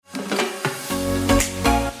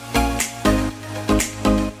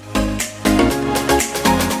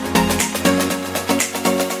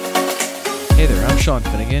Sean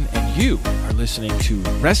Finnegan, and you are listening to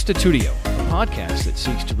Restitutio, a podcast that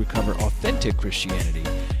seeks to recover authentic Christianity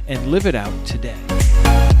and live it out today.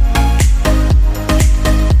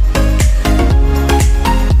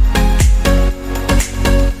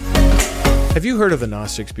 Have you heard of the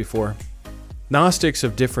Gnostics before? Gnostics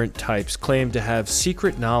of different types claimed to have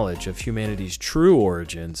secret knowledge of humanity's true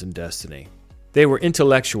origins and destiny. They were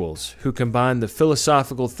intellectuals who combined the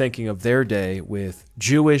philosophical thinking of their day with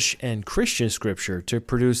Jewish and Christian scripture to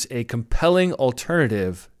produce a compelling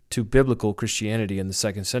alternative to biblical Christianity in the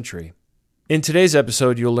 2nd century. In today's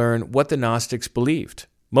episode, you'll learn what the Gnostics believed,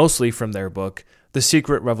 mostly from their book, The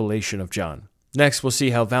Secret Revelation of John. Next, we'll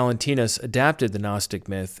see how Valentinus adapted the Gnostic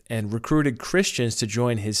myth and recruited Christians to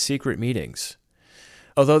join his secret meetings.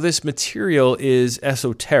 Although this material is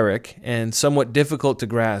esoteric and somewhat difficult to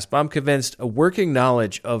grasp, I'm convinced a working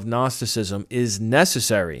knowledge of Gnosticism is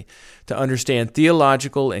necessary to understand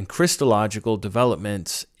theological and Christological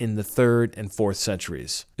developments in the 3rd and 4th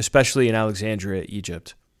centuries, especially in Alexandria,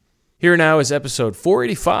 Egypt. Here now is episode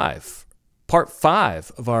 485, part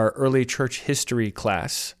 5 of our early church history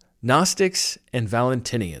class, Gnostics and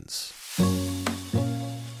Valentinians.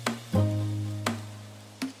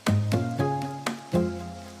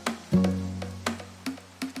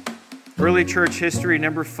 Early church history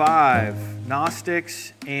number 5,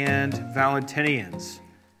 Gnostics and Valentinians.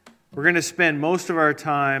 We're going to spend most of our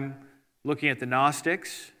time looking at the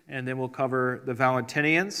Gnostics, and then we'll cover the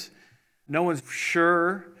Valentinians. No one's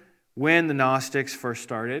sure when the Gnostics first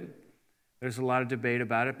started. There's a lot of debate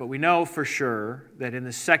about it, but we know for sure that in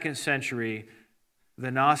the 2nd century,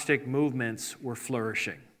 the Gnostic movements were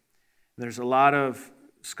flourishing. There's a lot of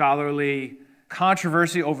scholarly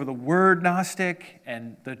controversy over the word Gnostic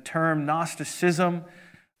and the term Gnosticism.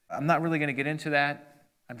 I'm not really going to get into that.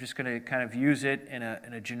 I'm just going to kind of use it in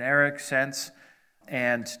a generic sense.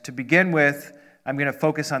 And to begin with, I'm going to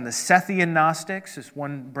focus on the Sethian Gnostics. It's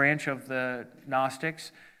one branch of the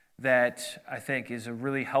Gnostics that I think is a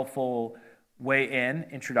really helpful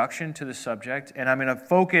introduction to the subject. And I'm going to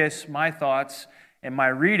focus my thoughts and my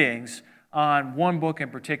readings on one book in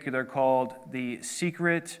particular called The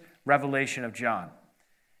Secret Revelation of John.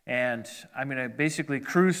 And I'm going to basically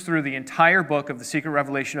cruise through the entire book of The Secret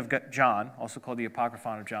Revelation of John, also called the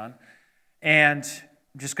Apocryphon of John, and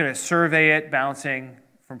I'm just going to survey it, bouncing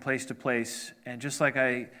from place to place. And just like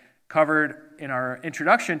I covered in our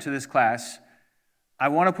introduction to this class, I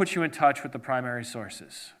want to put you in touch with the primary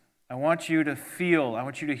sources. I want you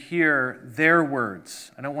to hear their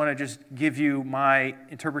words. I don't want to just give you my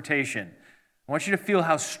interpretation. I want you to feel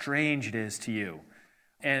how strange it is to you.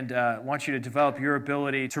 And I want you to develop your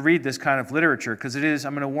ability to read this kind of literature, because it is,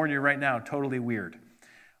 I'm going to warn you right now, totally weird.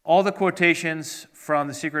 All the quotations from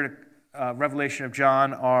The Secret Revelation of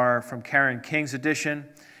John are from Karen King's edition,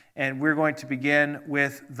 and we're going to begin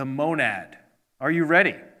with the monad. Are you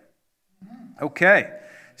ready? Okay.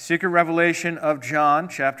 Secret Revelation of John,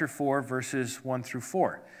 chapter 4, verses 1 through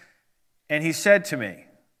 4. And he said to me,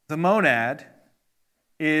 the monad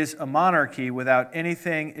is a monarchy without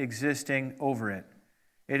anything existing over it.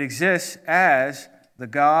 It exists as the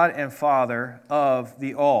God and Father of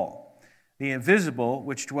the all, the invisible,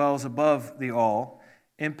 which dwells above the all,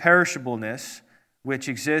 imperishableness, which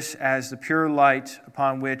exists as the pure light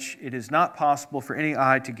upon which it is not possible for any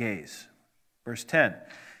eye to gaze. Verse 10,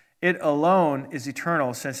 it alone is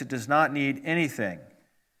eternal, since it does not need anything,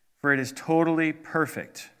 for it is totally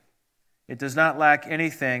perfect. It does not lack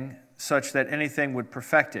anything such that anything would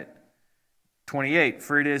perfect it. 28,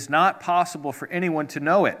 for it is not possible for anyone to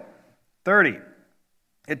know it. 30,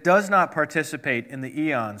 it does not participate in the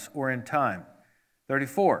eons or in time.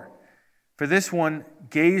 34, for this one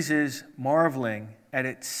gazes marveling at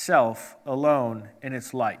itself alone in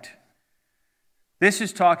its light. This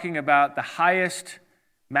is talking about the highest,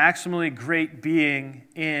 maximally great being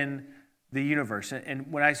in the universe. And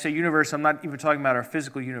when I say universe, I'm not even talking about our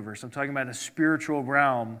physical universe. I'm talking about a spiritual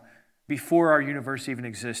realm before our universe even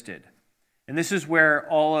existed. And this is where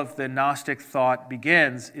all of the Gnostic thought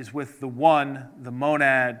begins, is with the one, the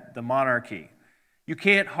monad, the monarchy. You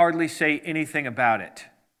can't hardly say anything about it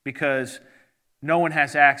because no one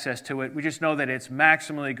has access to it. We just know that it's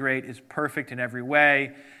maximally great, it's perfect in every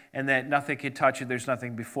way, and that nothing can touch it, there's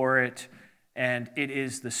nothing before it, and it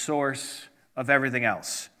is the source of everything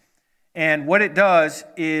else. And what it does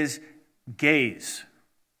is gaze.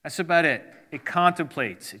 That's about it. It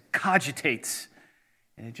contemplates, it cogitates,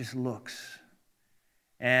 and it just looks.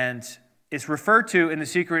 And it's referred to in the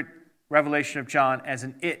Secret Revelation of John as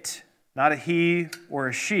an it, not a he or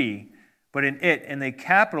a she, but an it. And they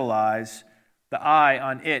capitalize the I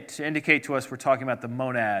on it to indicate to us we're talking about the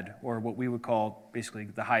monad, or what we would call basically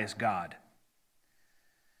the highest God.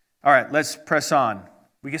 All right, let's press on.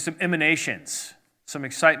 We get some emanations. Some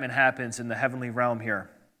excitement happens in the heavenly realm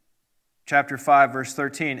here. Chapter 5, verse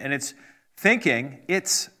 13. And its thinking,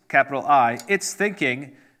 its, capital I, its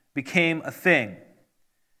thinking became a thing.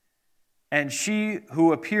 And she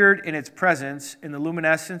who appeared in its presence in the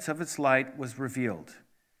luminescence of its light was revealed.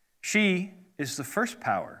 She is the first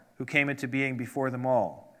power who came into being before them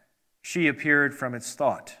all. She appeared from its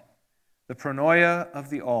thought, the pronoia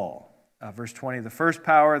of the all. Verse 20, the first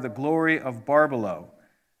power, the glory of Barbelo.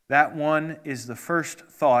 That one is the first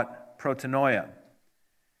thought, protonoia.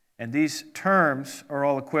 And these terms are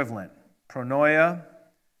all equivalent. Pronoia,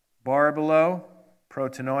 Barbelo,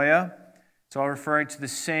 protonoia. It's all referring to the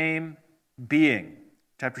same being.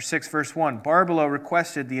 Chapter 6, verse 1. Barbelo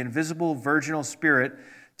requested the invisible virginal spirit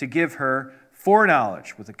to give her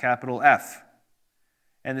foreknowledge with a capital F.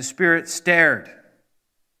 And the spirit stared.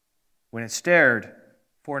 When it stared,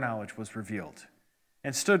 foreknowledge was revealed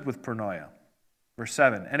and stood with pronoia. Verse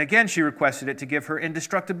 7. And again she requested it to give her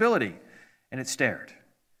indestructibility, and it stared.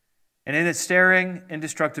 And in its staring,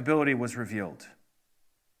 indestructibility was revealed.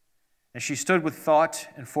 And she stood with thought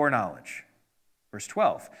and foreknowledge. Verse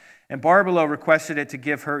 12. And Barbelo requested it to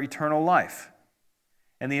give her eternal life.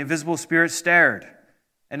 And the invisible spirit stared,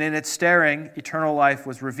 and in its staring, eternal life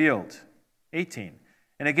was revealed. 18.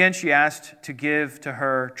 And again she asked to give to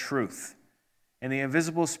her truth. And the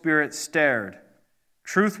invisible spirit stared.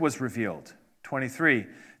 Truth was revealed. 23.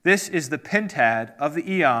 This is the pentad of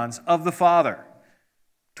the eons of the Father.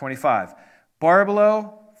 25.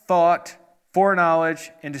 Barbelo, thought,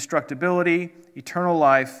 foreknowledge, indestructibility, eternal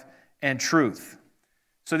life, and truth.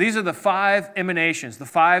 So these are the 5 emanations, the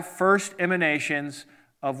 5 first emanations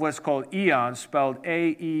of what's called eons, spelled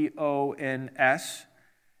A-E-O-N-S.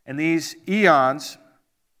 And these eons,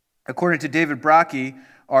 according to David Brockie,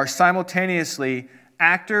 are simultaneously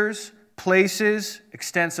actors, places,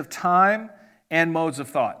 extents of time, and modes of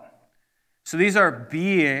thought. So these are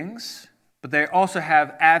beings, but they also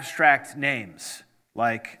have abstract names,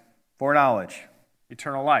 like foreknowledge,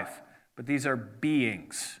 eternal life. But these are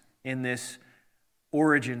beings in this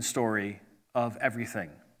origin story of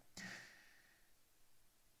everything.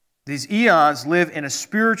 These eons live in a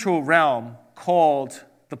spiritual realm called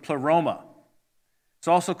the pleroma. It's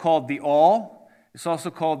also called the all. It's also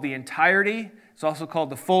called the entirety. It's also called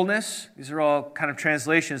the fullness. These are all kind of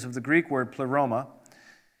translations of the Greek word pleroma.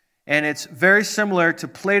 And it's very similar to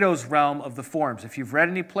Plato's realm of the forms. If you've read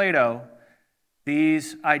any Plato,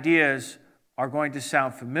 these ideas are going to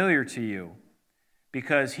sound familiar to you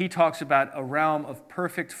because he talks about a realm of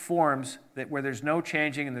perfect forms where there's no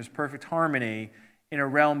changing and there's perfect harmony in a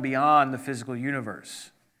realm beyond the physical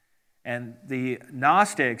universe. And the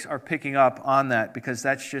Gnostics are picking up on that because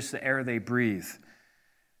that's just the air they breathe.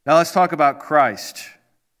 Now let's talk about Christ.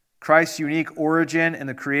 Christ's unique origin and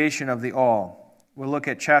the creation of the all. We'll look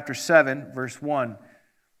at chapter 7, verse 1.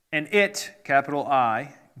 And it, capital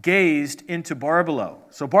I, gazed into Barbelo.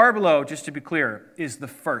 So Barbelo, just to be clear, is the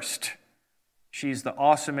first. She's the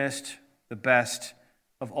awesomest, the best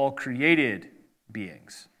of all created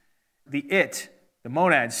beings. The it, the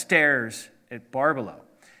monad, stares at Barbelo.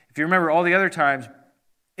 If you remember all the other times,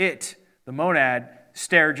 it, the monad,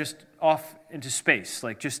 stared just off into space,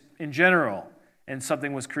 like just in general, and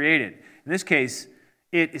something was created. In this case,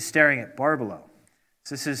 it is staring at Barbelo.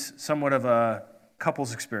 So this is somewhat of a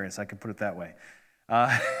couple's experience, I could put it that way.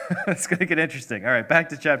 It's going to get interesting. All right, back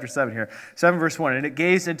to chapter 7 here. 7 verse 1. And it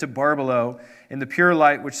gazed into Barbelo in the pure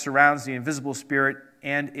light which surrounds the invisible spirit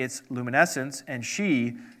and its luminescence, and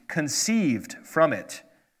she conceived from it.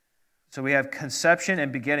 So we have conception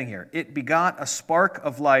and begetting here. It begot a spark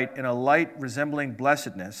of light in a light resembling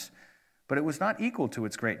blessedness, but it was not equal to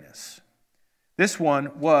its greatness. This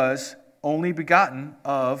one was only begotten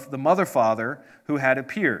of the mother father who had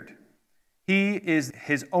appeared. He is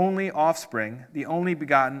his only offspring, the only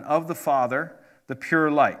begotten of the Father, the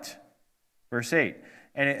pure light. Verse 8.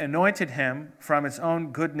 And it anointed him from its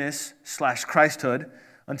own goodness / Christhood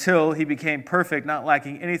until he became perfect, not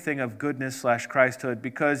lacking anything of goodness / Christhood,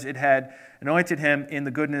 because it had anointed him in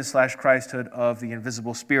the goodness / Christhood of the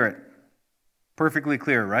invisible Spirit. Perfectly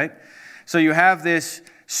clear, right? So you have this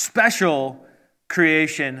special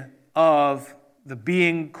creation of the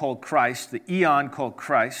being called Christ, the eon called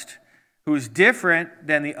Christ, who is different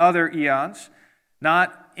than the other eons,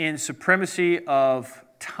 not in supremacy of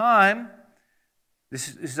time.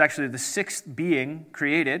 This is actually the 6th being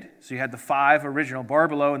created. So you had the 5 original,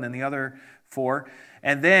 Barbelo, and then the other 4.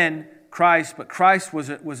 And then Christ, but Christ was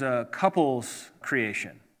a couple's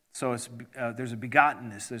creation. So there's a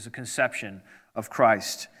begottenness, there's a conception of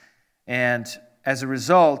Christ. And as a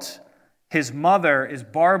result, his mother is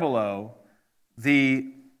Barbelo,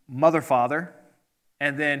 the mother, father.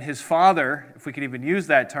 And then his father, if we could even use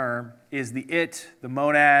that term, is the it, the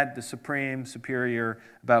monad, the supreme, superior,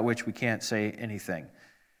 about which we can't say anything.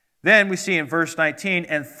 Then we see in verse 19,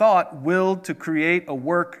 and thought willed to create a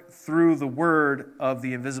work through the word of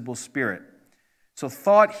the invisible spirit. So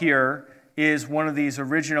thought here is one of these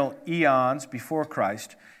original eons before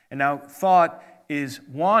Christ. And now thought is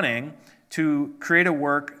wanting to create a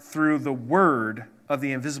work through the word of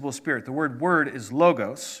the invisible spirit. The word is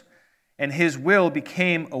logos. And his will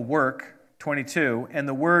became a work, 22, and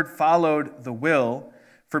the word followed the will.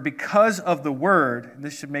 For because of the word,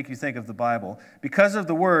 this should make you think of the Bible, because of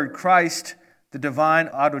the word, Christ, the divine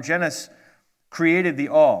autogenes, created the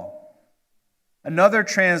all. Another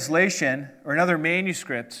translation, or another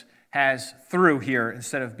manuscript, has through here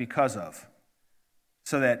instead of because of.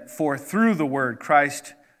 So that for through the word,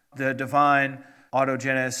 Christ, the divine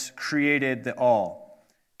autogenes, created the all.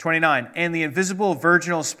 29, and the invisible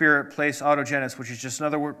virginal spirit placed autogenes, which is just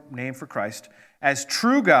another name for Christ, as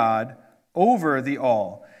true God over the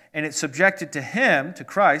all. And it subjected to him, to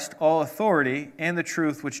Christ, all authority and the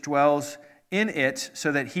truth which dwells in it,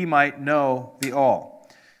 so that he might know the all.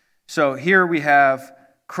 So here we have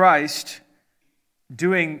Christ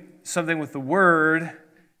doing something with the word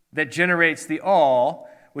that generates the all,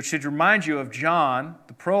 which should remind you of John,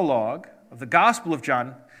 the prologue of the Gospel of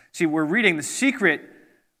John. See, we're reading the secret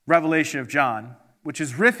revelation of John, which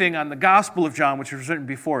is riffing on the Gospel of John, which was written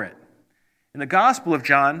before it. In the Gospel of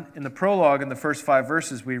John, in the prologue, in the first 5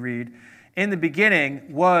 verses we read, in the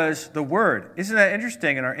beginning was the Word. Isn't that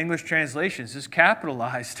interesting? In our English translations, it's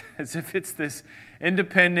capitalized as if it's this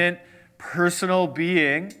independent, personal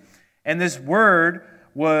being. And this Word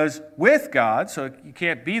was with God, so you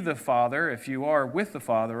can't be the Father if you are with the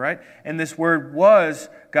Father, right? And this Word was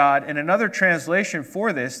God. And another translation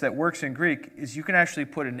for this that works in Greek is you can actually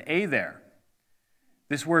put an A there.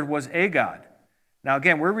 This Word was a God. Now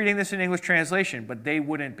again, we're reading this in English translation, but they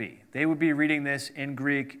wouldn't be. They would be reading this in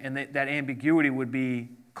Greek, and that ambiguity would be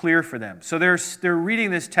clear for them. So they're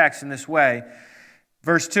reading this text in this way.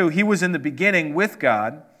 Verse 2, he was in the beginning with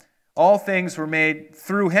God. All things were made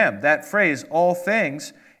through him. That phrase, all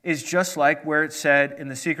things, is just like where it said in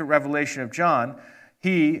the secret revelation of John,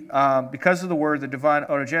 he, because of the word, the divine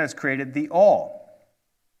autogenes, created the all.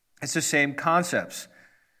 It's the same concepts.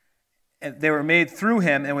 They were made through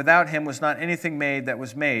him, and without him was not anything made that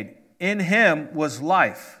was made. In him was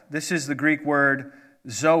life. This is the Greek word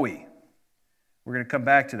zoe. We're going to come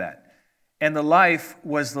back to that. And the life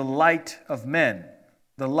was the light of men.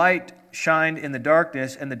 The light shined in the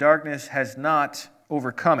darkness, and the darkness has not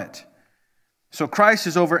overcome it. So Christ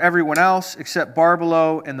is over everyone else except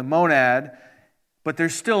Barbelo and the monad, but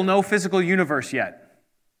there's still no physical universe yet.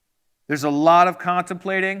 There's a lot of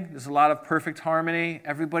contemplating. There's a lot of perfect harmony.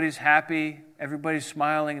 Everybody's happy. Everybody's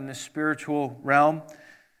smiling in the spiritual realm.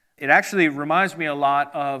 It actually reminds me a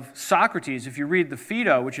lot of Socrates. If you read the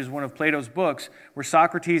Phaedo, which is one of Plato's books, where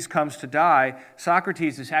Socrates comes to die,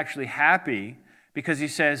 Socrates is actually happy because he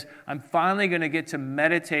says, I'm finally going to get to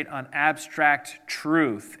meditate on abstract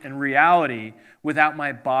truth and reality without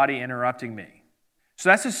my body interrupting me. So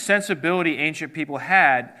that's a sensibility ancient people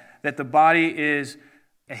had, that the body is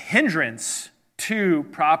a hindrance to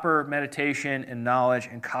proper meditation and knowledge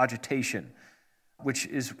and cogitation, which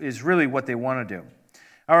is really what they want to do.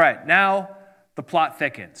 All right, now the plot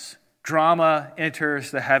thickens. Drama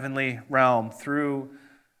enters the heavenly realm through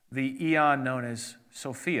the eon known as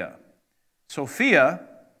Sophia. Sophia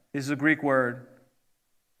is the Greek word,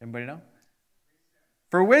 anybody know?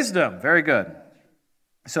 For wisdom. Very good.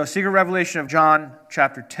 So, secret revelation of John,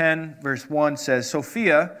 chapter 10, verse 1 says,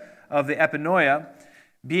 Sophia of the epinoia,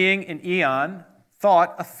 being an eon,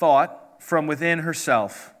 thought a thought from within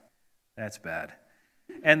herself. That's bad.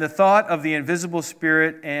 And the thought of the invisible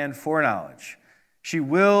spirit and foreknowledge. She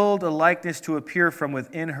willed a likeness to appear from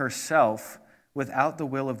within herself without the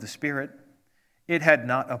will of the Spirit. It had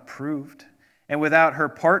not approved. And without her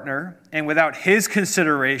partner, and without his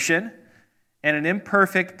consideration, and an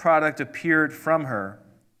imperfect product appeared from her.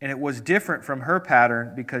 And it was different from her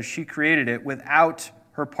pattern because she created it without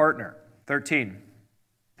her partner. 13.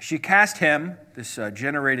 She cast him, this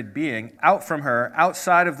generated being, out from her,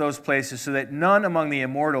 outside of those places, so that none among the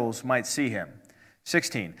immortals might see him.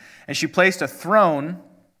 16. And she placed a throne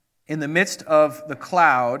in the midst of the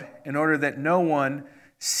cloud in order that no one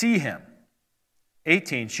see him.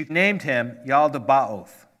 18. She named him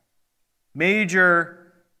Yaldabaoth.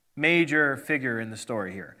 Major figure in the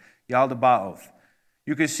story here. Yaldabaoth.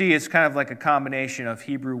 You can see it's kind of like a combination of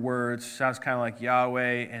Hebrew words. Sounds kind of like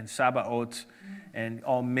Yahweh and Sabaoth, and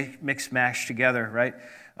all mixed mashed together, right?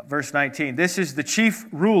 Verse 19. This is the chief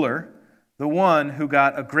ruler, the one who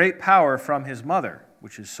got a great power from his mother,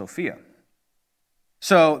 which is Sophia.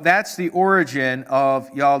 So that's the origin of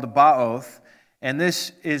Yaldabaoth. And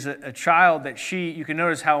this is a child that you can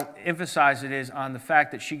notice how emphasized it is on the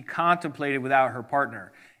fact that she contemplated without her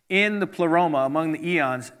partner. In the pleroma, among the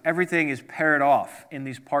eons, everything is paired off in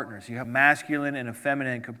these partners. You have masculine and a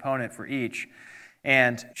feminine component for each.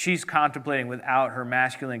 And she's contemplating without her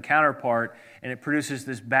masculine counterpart, and it produces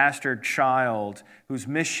this bastard child who's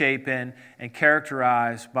misshapen and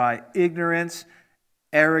characterized by ignorance,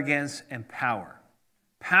 arrogance, and power.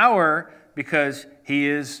 Power because he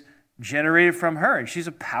is generated from her, and she's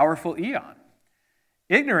a powerful eon.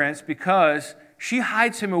 Ignorance because she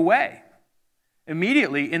hides him away.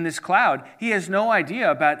 Immediately in this cloud, he has no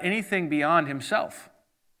idea about anything beyond himself.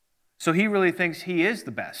 So he really thinks he is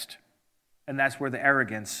the best. And that's where the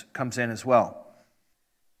arrogance comes in as well.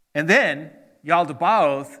 And then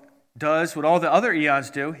Yaldabaoth does what all the other eons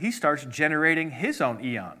do. He starts generating his own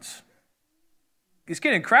eons. It's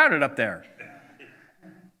getting crowded up there.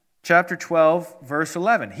 Chapter 12, verse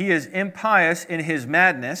 11. He is impious in his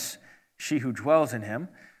madness, she who dwells in him.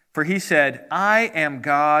 For he said, I am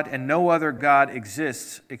God, and no other God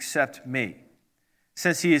exists except me,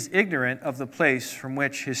 since he is ignorant of the place from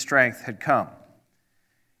which his strength had come.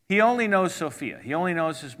 He only knows Sophia. He only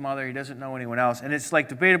knows his mother. He doesn't know anyone else. And it's like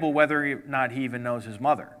debatable whether or not he even knows his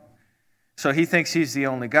mother. So he thinks he's the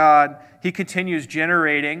only God. He continues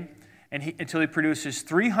generating until he produces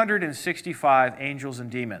 365 angels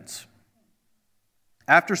and demons.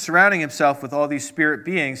 After surrounding himself with all these spirit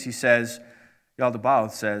beings, he says,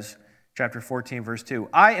 Yaldabaoth says, chapter 14, verse 2,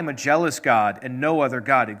 I am a jealous God, and no other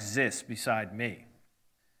God exists beside me.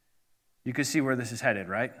 You can see where this is headed,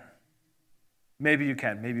 right? Maybe you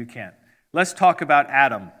can, maybe you can't. Let's talk about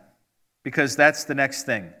Adam, because that's the next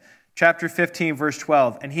thing. Chapter 15, verse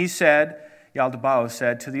 12, and he said, Yaldabaoth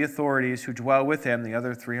said to the authorities who dwell with him, the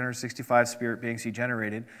other 365 spirit beings he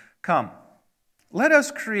generated, come, let us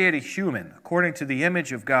create a human according to the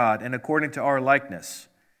image of God and according to our likeness,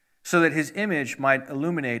 so that his image might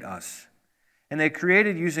illuminate us. And they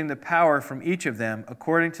created using the power from each of them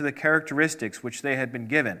according to the characteristics which they had been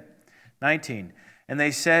given. 19, and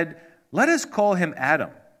they said, let us call him Adam,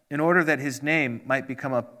 in order that his name might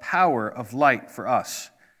become a power of light for us.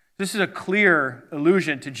 This is a clear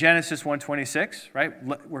allusion to Genesis 1:26, right?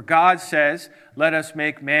 Where God says, let us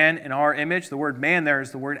make man in our image. The word man there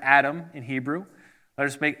is the word Adam in Hebrew. Let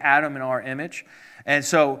us make Adam in our image. And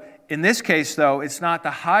so in this case, though, it's not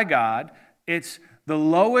the high God. It's the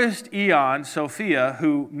lowest eon, Sophia,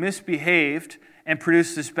 who misbehaved and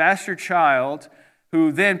produced this bastard child who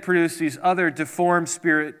then produced these other deformed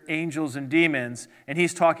spirit angels and demons, and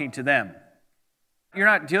he's talking to them. You're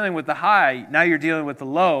not dealing with the high, now you're dealing with the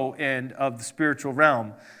low end of the spiritual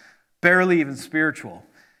realm, barely even spiritual.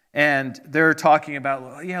 And they're talking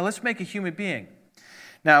about, yeah, let's make a human being.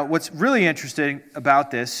 Now, what's really interesting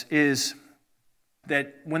about this is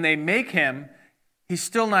that when they make him, he's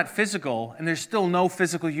still not physical, and there's still no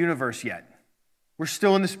physical universe yet. We're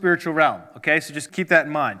still in the spiritual realm, okay? So just keep that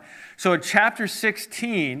in mind. So in chapter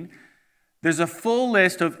 16, there's a full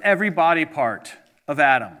list of every body part of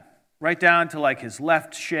Adam, right down to like his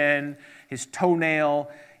left shin, his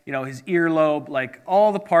toenail, his earlobe, like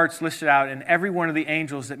all the parts listed out in every one of the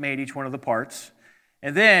angels that made each one of the parts.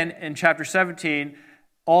 And then in chapter 17,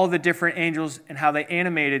 all the different angels and how they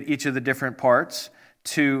animated each of the different parts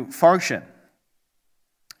to function.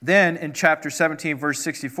 Then in chapter 17, verse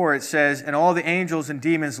 64, it says, and all the angels and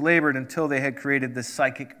demons labored until they had created the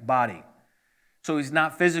psychic body. So he's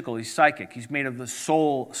not physical, he's psychic. He's made of the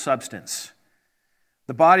soul substance.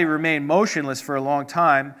 The body remained motionless for a long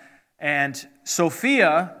time, and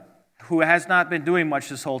Sophia, who has not been doing much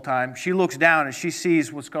this whole time, she looks down and she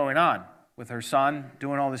sees what's going on with her son,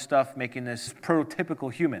 doing all this stuff, making this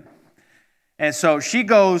prototypical human. And so she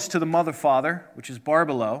goes to the mother-father, which is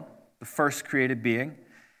Barbelo, the first created being,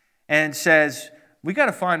 and says, we got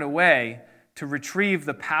to find a way to retrieve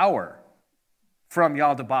the power from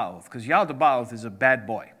Yaldabaoth, because Yaldabaoth is a bad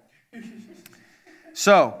boy.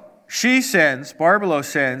 So Barbelo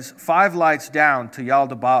sends 5 lights down to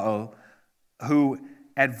Yaldabaoth, who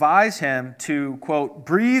advise him to, quote,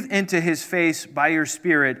 breathe into his face by your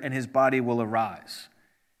spirit and his body will arise,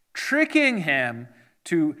 tricking him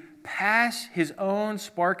to pass his own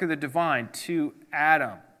spark of the divine to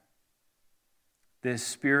Adam, this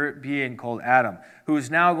spirit being called Adam, who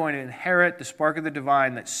is now going to inherit the spark of the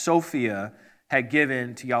divine that Sophia had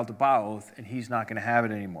given to Yaldabaoth, and he's not going to have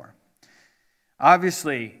it anymore.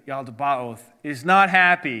 Obviously, Yaldabaoth is not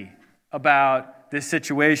happy about this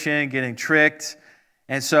situation, getting tricked,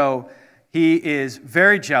 and so he is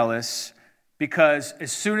very jealous because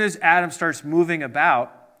as soon as Adam starts moving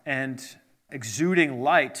about and exuding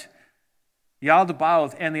light,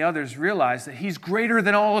 Yaldabaoth and the others realize that he's greater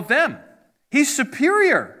than all of them. He's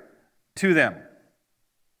superior to them.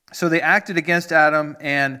 So they acted against Adam,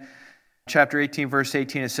 and chapter 18, verse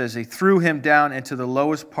 18, it says, they threw him down into the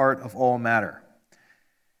lowest part of all matter.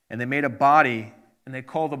 And they made a body, and they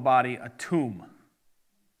call the body a tomb.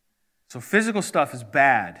 So physical stuff is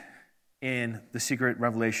bad in the secret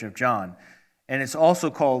revelation of John. And it's also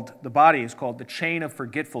called, the body is called the chain of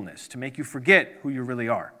forgetfulness, to make you forget who you really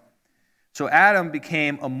are. So Adam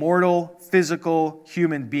became a mortal, physical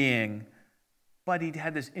human being, but he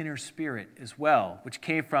had this inner spirit as well, which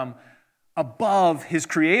came from above his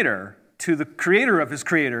creator to the creator of his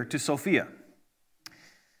creator, to Sophia.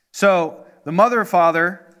 So the mother and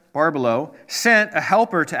father, Barbelo, sent a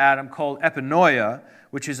helper to Adam called Epinoia,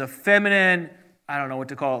 which is a feminine, I don't know what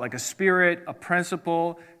to call it, like a spirit, a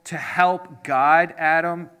principle, to help guide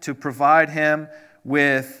Adam, to provide him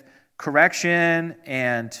with correction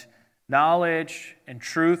and knowledge and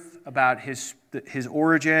truth about his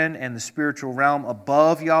origin and the spiritual realm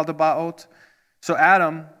above Yaldabaoth. So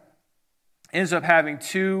Adam ends up having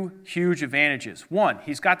two huge advantages. One,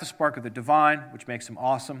 he's got the spark of the divine, which makes him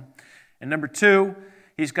awesome. And number two,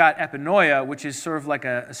 he's got Epinoia, which is sort of like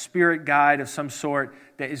a spirit guide of some sort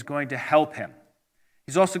that is going to help him.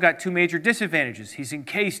 He's also got two major disadvantages. He's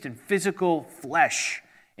encased in physical flesh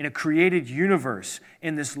in a created universe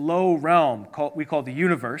in this low realm we call the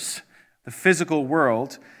universe, the physical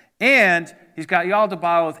world, and he's got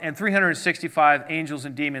Yaldabaoth and 365 angels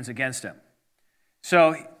and demons against him.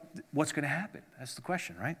 So what's going to happen? That's the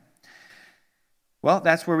question, right? Well,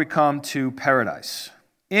 that's where we come to paradise.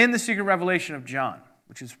 In the secret revelation of John,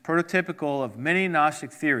 which is prototypical of many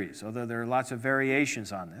Gnostic theories, although there are lots of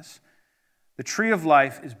variations on this, the tree of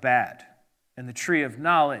life is bad, and the tree of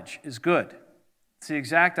knowledge is good. It's the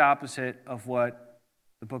exact opposite of what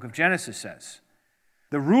the book of Genesis says.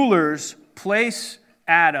 The rulers place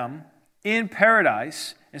Adam in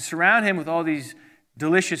paradise and surround him with all these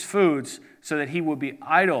delicious foods so that he will be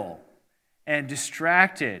idle and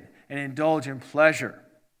distracted and indulge in pleasure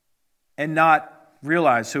and not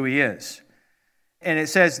realize who he is. And it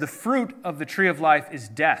says the fruit of the tree of life is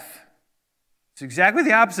death. It's exactly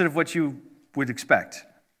the opposite of what you would expect.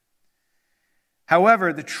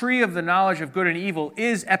 However, the tree of the knowledge of good and evil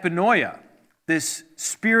is Epinoia. This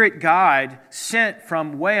spirit guide sent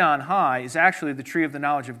from way on high is actually the tree of the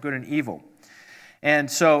knowledge of good and evil.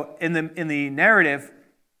 And so in the narrative,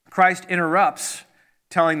 Christ interrupts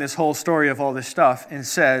telling this whole story of all this stuff and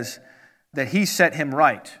says that he set him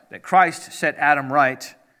right, that Christ set Adam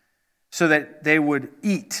right so that they would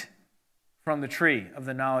eat from the tree of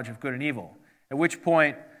the knowledge of good and evil. At which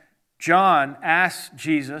point, John asks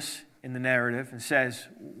Jesus in the narrative and says,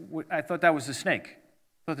 I thought that was the snake.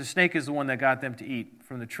 I thought the snake is the one that got them to eat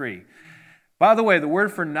from the tree. By the way, the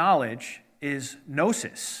word for knowledge is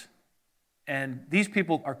gnosis. And these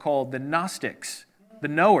people are called the Gnostics, the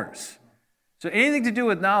knowers. So anything to do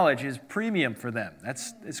with knowledge is premium for them.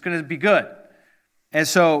 It's going to be good. And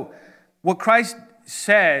so what Christ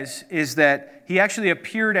says is that he actually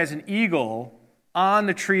appeared as an eagle on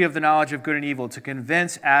the tree of the knowledge of good and evil to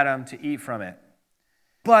convince Adam to eat from it.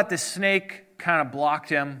 But the snake kind of blocked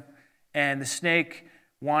him, and the snake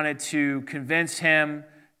wanted to convince him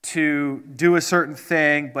to do a certain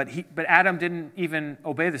thing, but Adam didn't even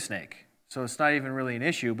obey the snake. So it's not even really an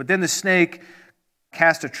issue. But then the snake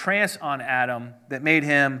cast a trance on Adam that made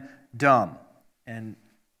him dumb and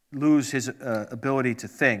lose his ability to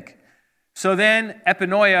think. So then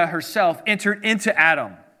Epinoia herself entered into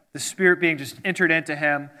Adam. The spirit being just entered into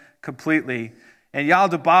him completely. And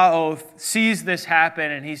Yaldabaoth sees this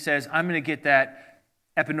happen, and he says, I'm going to get that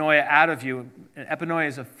Epinoia out of you. And Epinoia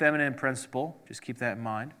is a feminine principle. Just keep that in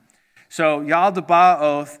mind. So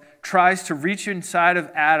Yaldabaoth tries to reach inside of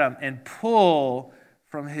Adam and pull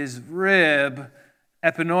from his rib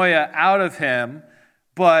Epinoia out of him,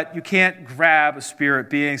 but you can't grab a spirit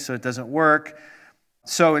being, so it doesn't work.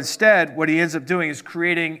 So instead, what he ends up doing is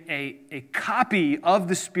creating a copy of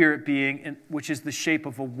the spirit being, which is the shape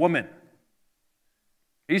of a woman.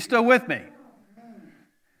 Are you still with me?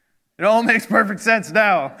 It all makes perfect sense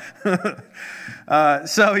now.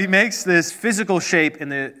 So he makes this physical shape in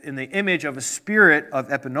the image of a spirit of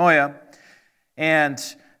Epinoia, and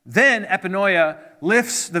then Epinoia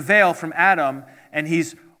lifts the veil from Adam, and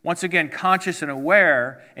he's once again conscious and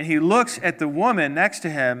aware, and he looks at the woman next to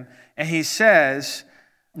him, and he says,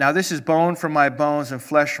 now this is bone from my bones and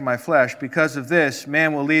flesh from my flesh. Because of this,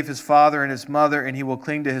 man will leave his father and his mother, and he will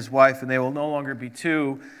cling to his wife, and they will no longer be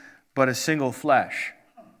two, but a single flesh.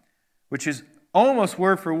 Which is almost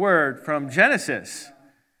word for word from Genesis.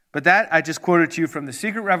 But that I just quoted to you from the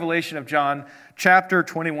secret revelation of John, chapter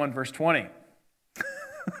 21, verse 20.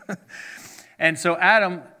 And so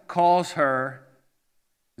Adam calls her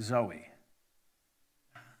Zoe.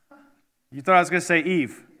 You thought I was going to say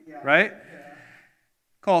Eve, right? Yeah.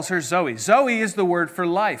 Calls her Zoe. Zoe is the word for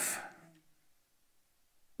life.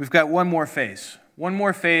 We've got one more phase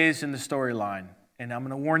in the storyline, and I'm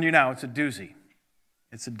going to warn you now, it's a doozy.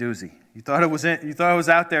 It's a doozy. You thought it was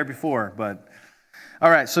out there before, but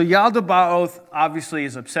all right. So Yaldabaoth obviously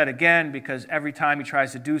is upset again because every time he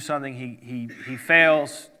tries to do something, he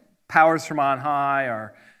fails. Powers from on high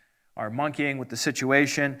are monkeying with the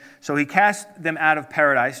situation. So he casts them out of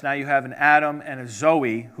paradise. Now you have an Adam and a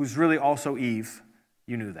Zoe, who's really also Eve.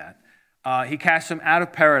 You knew that. He casts them out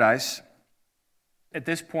of paradise. At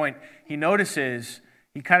this point, he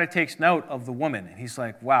kind of takes note of the woman, and he's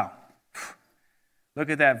like, wow, look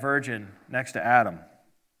at that virgin next to Adam.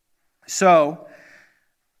 So,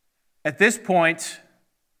 at this point,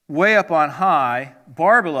 way up on high,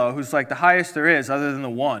 Barbelo, who's like the highest there is, other than the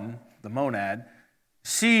one, the monad,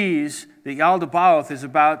 sees that Yaldabaoth is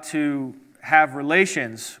about to have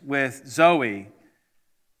relations with Zoe,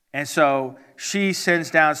 and so she sends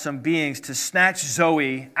down some beings to snatch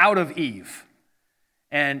Zoe out of Eve,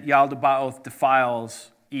 and Yaldabaoth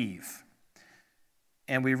defiles Eve.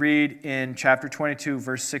 And we read in chapter 22,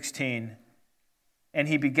 verse 16, and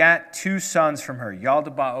he begat 2 sons from her,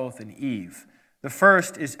 Yaldabaoth and Eve. The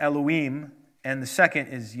first is Elohim, and the second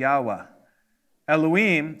is Yahweh.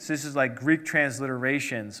 Elohim, so this is like Greek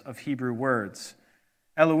transliterations of Hebrew words.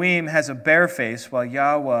 Elohim has a bear face, while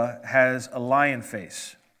Yahweh has a lion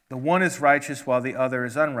face. The one is righteous, while the other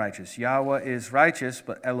is unrighteous. Yahweh is righteous,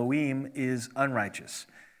 but Elohim is unrighteous.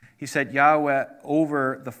 He set Yahweh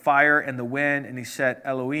over the fire and the wind, and he set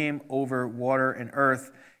Elohim over water and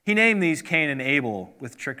earth. He named these Cain and Abel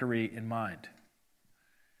with trickery in mind.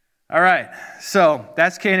 All right, so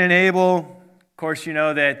that's Cain and Abel. Of course, you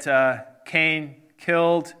know that Cain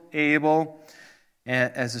killed Abel,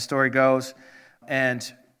 as the story goes.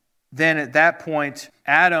 And then at that point,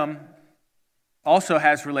 Adam also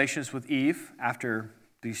has relations with Eve after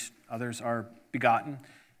these others are begotten,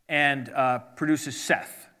 and produces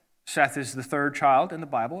Seth. Seth is the 3rd child in the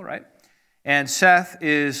Bible, right? And Seth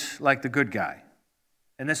is like the good guy.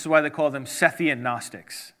 And this is why they call them Sethian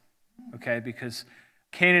Gnostics, okay? Because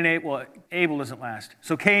Cain and Abel doesn't last.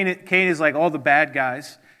 So Cain is like all the bad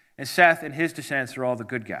guys, and Seth and his descendants are all the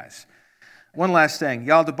good guys. One last thing.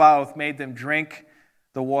 Yaldabaoth made them drink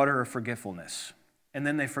the water of forgetfulness. And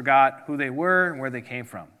then they forgot who they were and where they came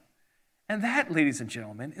from. And that, ladies and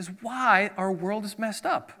gentlemen, is why our world is messed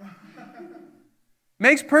up.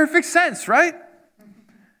 Makes perfect sense, right?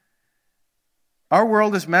 Our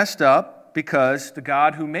world is messed up because the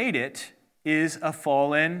God who made it is a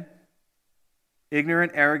fallen,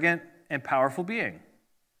 ignorant, arrogant, and powerful being.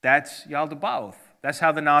 That's Yaldabaoth. That's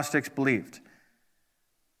how the Gnostics believed.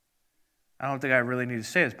 I don't think I really need to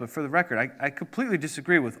say this, but for the record, I completely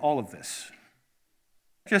disagree with all of this.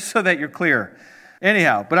 Just so that you're clear.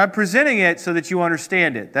 Anyhow, but I'm presenting it so that you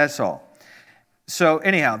understand it. That's all. So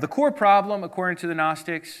anyhow, the core problem, according to the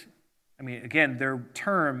Gnostics, again, their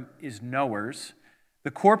term is knowers.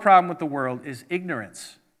 The core problem with the world is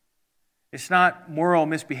ignorance. It's not moral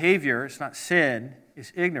misbehavior. It's not sin.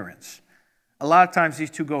 It's ignorance. A lot of times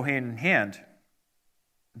these two go hand in hand,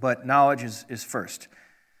 but knowledge is first.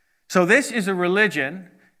 So this is a religion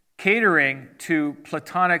catering to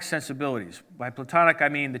Platonic sensibilities. By Platonic, I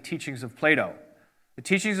mean the teachings of Plato. The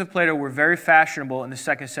teachings of Plato were very fashionable in the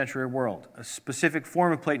 2nd century world, a specific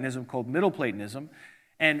form of Platonism called Middle Platonism.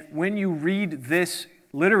 And when you read this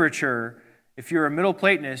literature, if you're a Middle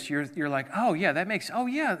Platonist, you're like, oh yeah,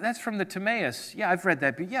 that's from the Timaeus. Yeah, I've read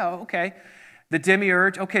that. But yeah, okay. The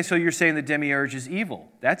demiurge. Okay, so you're saying the demiurge is evil.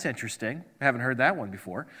 That's interesting. I haven't heard that one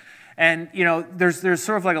before. And, there's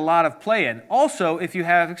sort of like a lot of play in. Also, if you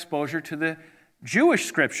have exposure to the Jewish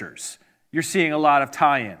scriptures, you're seeing a lot of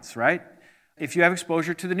tie-ins, right? If you have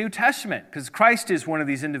exposure to the New Testament, because Christ is one of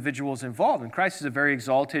these individuals involved, and Christ is a very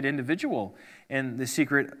exalted individual in the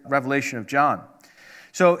secret revelation of John.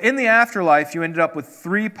 So in the afterlife, you ended up with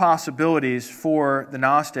 3 possibilities for the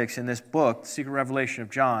Gnostics in this book, the secret revelation of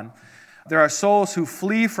John. There are souls who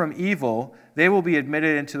flee from evil. They will be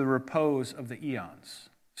admitted into the repose of the eons.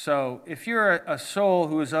 So if you're a soul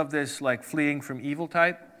who is of this like fleeing from evil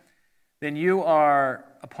type, then you are,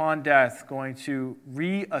 upon death, going to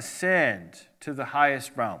reascend to the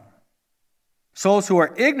highest realm. Souls who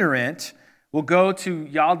are ignorant will go to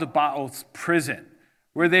Yaldabaoth's prison,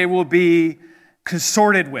 where they will be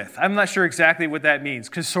consorted with. I'm not sure exactly what that means,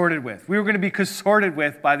 consorted with. We were going to be consorted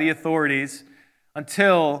with by the authorities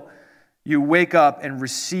until you wake up and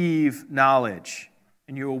receive knowledge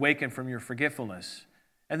and you awaken from your forgetfulness,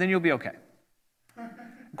 and then you'll be okay.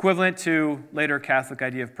 Equivalent to later Catholic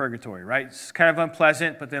idea of purgatory, right? It's kind of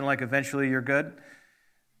unpleasant, but then eventually you're good.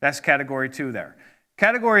 That's category 2 there.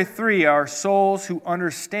 Category 3 are souls who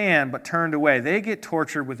understand but turned away. They get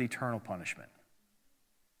tortured with eternal punishment.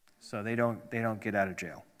 So they don't get out of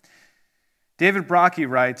jail. David Brockie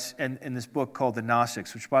writes in this book called The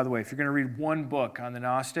Gnostics, which, by the way, if you're going to read one book on the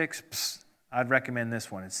Gnostics, I'd recommend this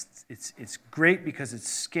one. It's great because it's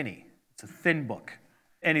skinny. It's a thin book.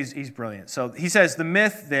 And he's brilliant. So he says, the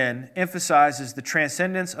myth then emphasizes the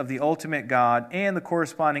transcendence of the ultimate God and the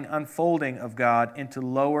corresponding unfolding of God into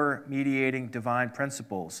lower mediating divine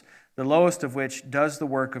principles, the lowest of which does the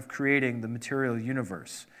work of creating the material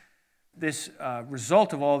universe. This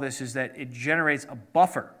result of all this is that it generates a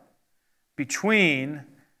buffer between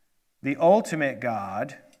the ultimate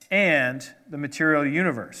God and the material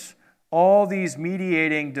universe. All these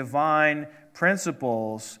mediating divine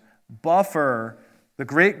principles buffer the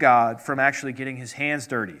great God from actually getting his hands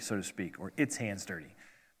dirty, so to speak, or its hands dirty.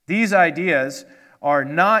 These ideas are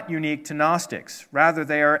not unique to Gnostics. Rather,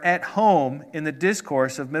 they are at home in the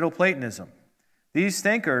discourse of Middle Platonism. These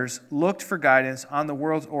thinkers looked for guidance on the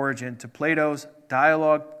world's origin to Plato's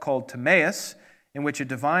dialogue called Timaeus, in which a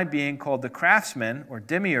divine being called the craftsman, or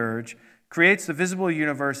demiurge, creates the visible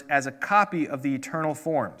universe as a copy of the eternal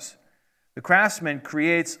forms. The craftsman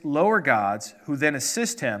creates lower gods who then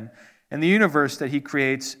assist him, and the universe that he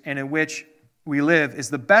creates and in which we live is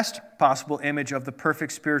the best possible image of the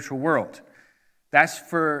perfect spiritual world. That's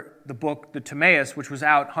for the book, the Timaeus, which was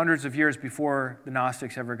out hundreds of years before the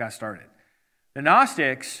Gnostics ever got started. The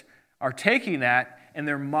Gnostics are taking that and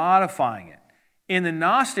they're modifying it. In the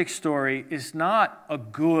Gnostic story, it's not a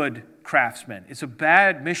good craftsman. It's a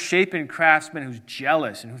bad, misshapen craftsman who's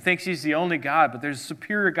jealous and who thinks he's the only God, but there's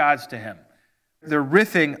superior gods to him. They're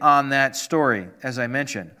riffing on that story, as I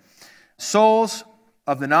mentioned. Souls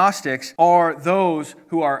of the Gnostics are those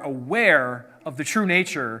who are aware of the true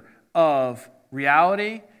nature of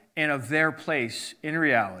reality and of their place in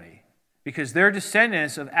reality, because they're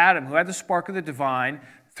descendants of Adam, who had the spark of the divine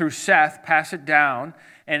through Seth, pass it down.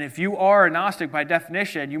 And if you are a Gnostic by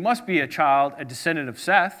definition, you must be a descendant of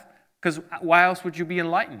Seth, because why else would you be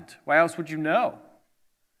enlightened? Why else would you know?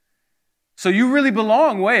 So you really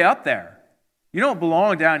belong way up there. You don't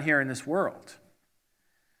belong down here in this world.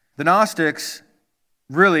 The Gnostics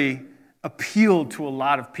really appealed to a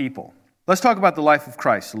lot of people. Let's talk about the life of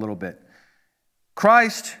Christ a little bit.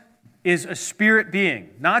 Christ is a spirit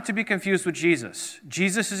being, not to be confused with Jesus.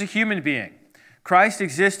 Jesus is a human being. Christ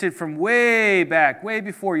existed from way back, way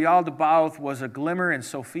before Yaldabaoth was a glimmer in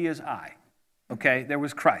Sophia's eye. Okay, there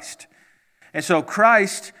was Christ. And so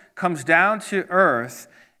Christ comes down to earth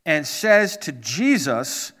and says to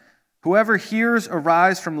Jesus, whoever hears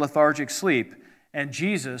arise from lethargic sleep, and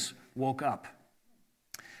Jesus woke up.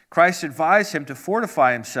 Christ advised him to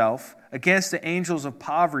fortify himself against the angels of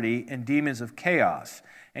poverty and demons of chaos.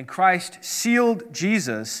 And Christ sealed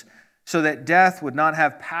Jesus so that death would not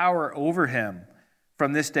have power over him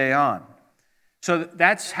from this day on. So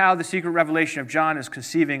that's how the secret revelation of John is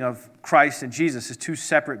conceiving of Christ and Jesus as two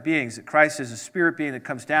separate beings. That Christ is a spirit being that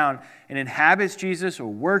comes down and inhabits Jesus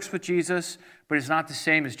or works with Jesus, but is not the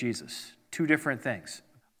same as Jesus. Two different things.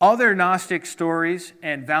 Other Gnostic stories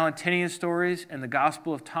and Valentinian stories and the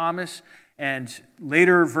Gospel of Thomas and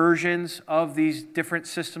later versions of these different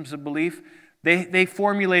systems of belief, they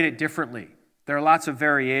formulate it differently. There are lots of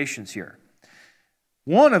variations here.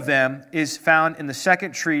 One of them is found in the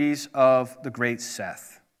second treatise of the great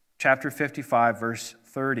Seth, chapter 55, verse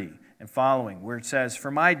 30 and following, where it says, "For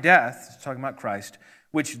my death," talking about Christ,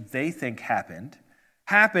 "which they think happened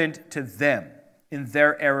to them in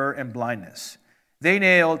their error and blindness. They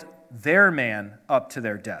nailed their man up to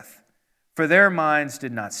their death. For their minds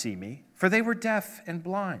did not see me, for they were deaf and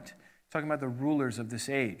blind." Talking about the rulers of this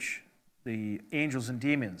age, the angels and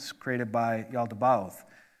demons created by Yaldabaoth.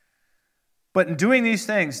 "But in doing these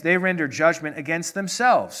things, they render judgment against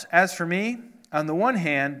themselves. As for me, on the one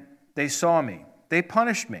hand, they saw me. They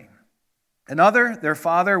punished me. Another, their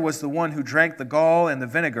father, was the one who drank the gall and the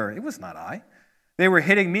vinegar. It was not I. They were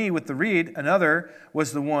hitting me with the reed. Another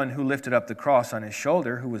was the one who lifted up the cross on his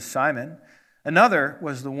shoulder, who was Simon. Another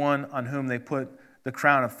was the one on whom they put the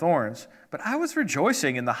crown of thorns. But I was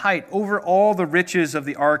rejoicing in the height over all the riches of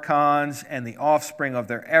the archons and the offspring of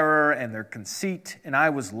their error and their conceit, and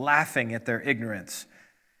I was laughing at their ignorance.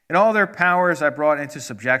 And all their powers I brought into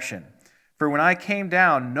subjection. For when I came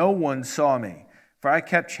down, no one saw me. For I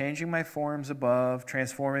kept changing my forms above,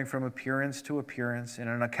 transforming from appearance to appearance. And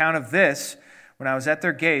on account of this, When I was at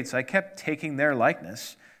their gates, I kept taking their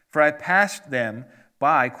likeness, for I passed them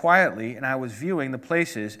by quietly, and I was viewing the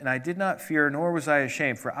places, and I did not fear, nor was I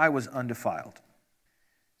ashamed, for I was undefiled.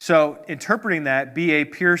 So, interpreting that, B.A.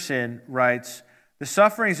 Pearson writes, the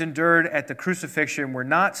sufferings endured at the crucifixion were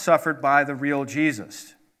not suffered by the real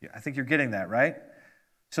Jesus. I think you're getting that, right?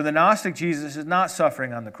 So the Gnostic Jesus is not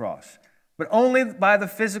suffering on the cross, but only by the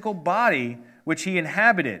physical body which he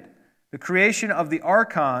inhabited, the creation of the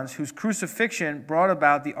archons whose crucifixion brought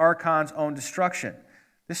about the archons' own destruction.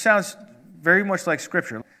 This sounds very much like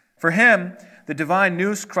Scripture. For him, the divine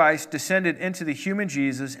nous Christ descended into the human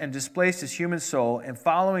Jesus and displaced his human soul, and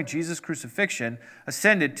following Jesus' crucifixion,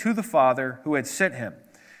 ascended to the Father who had sent him.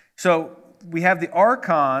 So we have the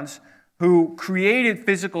archons who created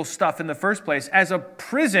physical stuff in the first place as a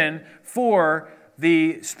prison for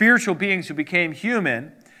the spiritual beings who became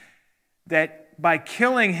human, that by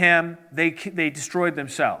killing him, they destroyed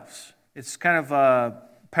themselves. It's kind of a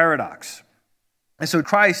paradox. And so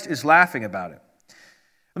Christ is laughing about it.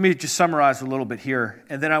 Let me just summarize a little bit here,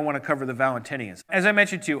 and then I want to cover the Valentinians. As I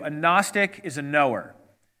mentioned to you, a Gnostic is a knower,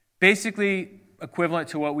 basically equivalent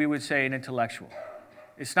to what we would say an intellectual.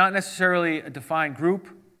 It's not necessarily a defined group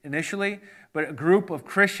initially, but a group of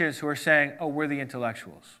Christians who are saying, oh, we're the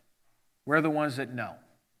intellectuals. We're the ones that know.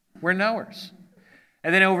 We're knowers.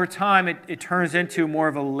 And then over time, it turns into more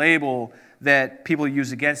of a label that people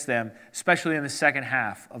use against them, especially in the second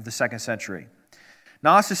half of the 2nd century.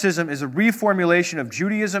 Gnosticism is a reformulation of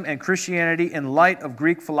Judaism and Christianity in light of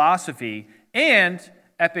Greek philosophy and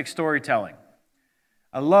epic storytelling.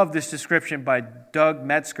 I love this description by Doug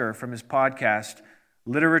Metzger from his podcast,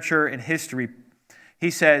 Literature and History. He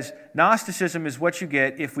says, Gnosticism is what you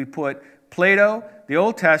get if we put Plato, the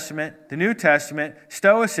Old Testament, the New Testament,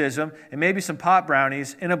 Stoicism, and maybe some pot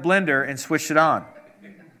brownies in a blender and switched it on.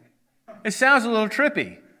 It sounds a little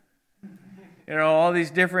trippy. You know, all these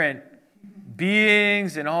different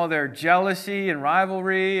beings and all their jealousy and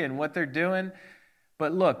rivalry and what they're doing.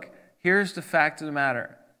 But look, here's the fact of the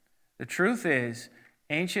matter. The truth is,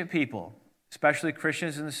 ancient people, especially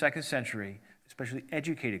Christians in the 2nd century, especially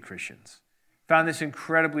educated Christians, found this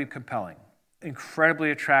incredibly compelling, incredibly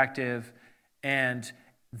attractive, and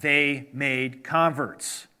they made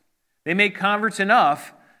converts. They made converts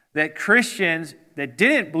enough that Christians that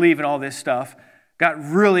didn't believe in all this stuff got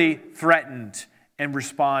really threatened and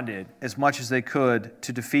responded as much as they could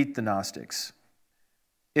to defeat the Gnostics.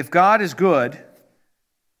 If God is good,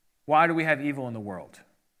 why do we have evil in the world?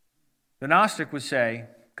 The Gnostic would say,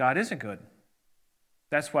 God isn't good.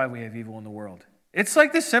 That's why we have evil in the world. It's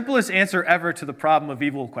like the simplest answer ever to the problem of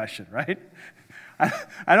evil question, right?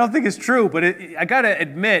 I don't think it's true, but I got to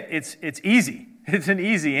admit, it's easy. It's an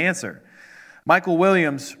easy answer. Michael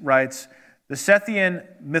Williams writes, the Sethian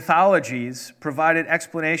mythologies provided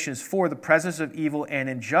explanations for the presence of evil and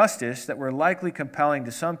injustice that were likely compelling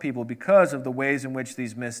to some people because of the ways in which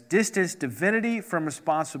these myths distance divinity from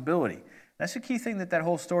responsibility. That's a key thing that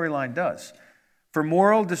whole storyline does. For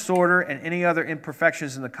moral disorder and any other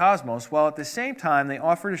imperfections in the cosmos, while at the same time they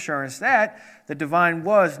offered assurance that the divine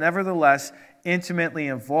was nevertheless intimately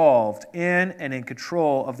involved in and in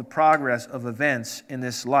control of the progress of events in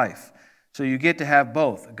this life. So you get to have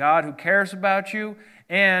both, a God who cares about you,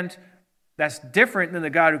 and that's different than the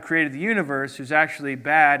God who created the universe, who's actually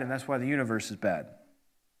bad, and that's why the universe is bad.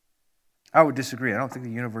 I would disagree. I don't think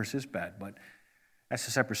the universe is bad, but that's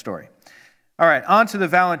a separate story. All right, on to the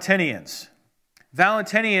Valentinians.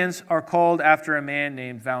 Valentinians are called after a man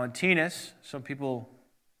named Valentinus. Some people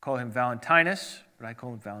call him Valentinus, but I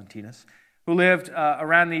call him Valentinus, who lived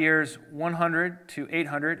around the years 100 to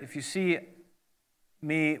 800. If you see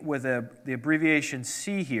me with the abbreviation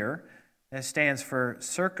C here, that stands for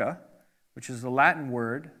circa, which is the Latin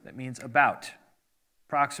word that means about,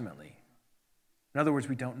 approximately. In other words,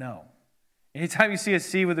 we don't know. Anytime you see a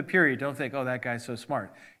C with a period, don't think, oh, that guy's so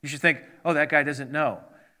smart. You should think, oh, that guy doesn't know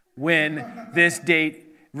when this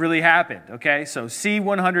date really happened, okay? So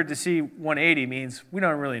C100 to C180 means we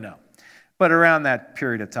don't really know, but around that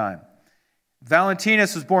period of time.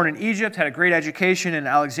 Valentinus was born in Egypt, had a great education in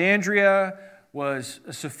Alexandria, was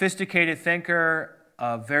a sophisticated thinker,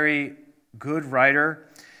 a very good writer,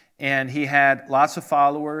 and he had lots of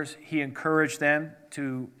followers. He encouraged them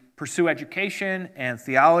to pursue education and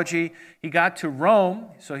theology. He got to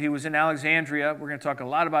Rome, so he was in Alexandria. We're going to talk a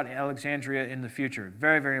lot about Alexandria in the future.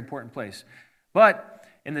 Very, very important place. But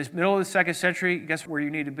in the middle of the 2nd century, guess where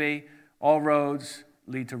you need to be? All roads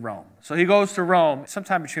lead to Rome. So he goes to Rome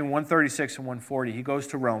sometime between 136 and 140. He goes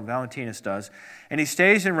to Rome, Valentinus does, and he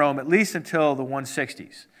stays in Rome at least until the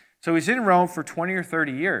 160s. So he's in Rome for 20 or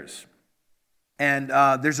 30 years. And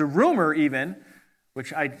there's a rumor even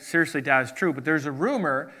which I seriously doubt is true, but there's a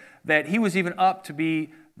rumor that he was even up to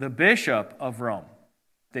be the bishop of Rome.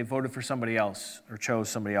 They voted for somebody else or chose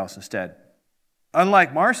somebody else instead.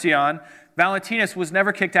 Unlike Marcion, Valentinus was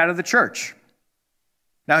never kicked out of the church.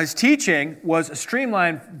 Now, his teaching was a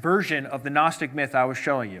streamlined version of the Gnostic myth I was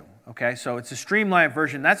showing you. Okay, so it's a streamlined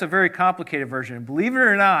version. That's a very complicated version. And believe it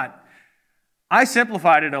or not, I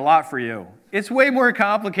simplified it a lot for you. It's way more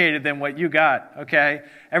complicated than what you got, okay?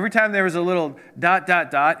 Every time there was a little ...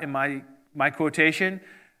 in my quotation,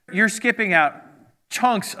 you're skipping out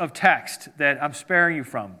chunks of text that I'm sparing you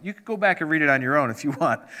from. You could go back and read it on your own if you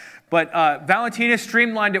want. But Valentinus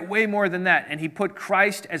streamlined it way more than that, and he put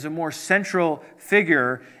Christ as a more central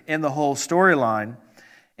figure in the whole storyline,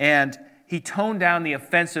 and he toned down the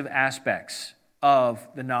offensive aspects of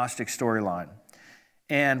the Gnostic storyline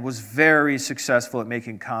and was very successful at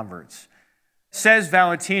making converts. Says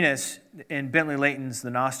Valentinus in Bentley Leighton's The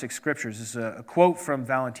Gnostic Scriptures, this is a quote from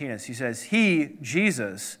Valentinus. He says, "He,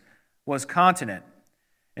 Jesus, was continent,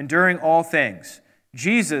 enduring all things.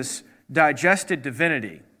 Jesus digested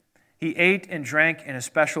divinity. He ate and drank in a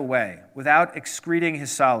special way, without excreting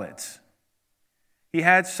his solids. He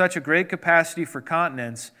had such a great capacity for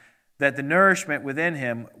continence that the nourishment within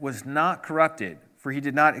him was not corrupted, for he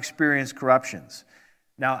did not experience corruptions."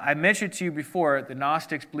 Now, I mentioned to you before, the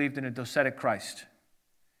Gnostics believed in a docetic Christ.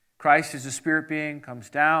 Christ is a spirit being,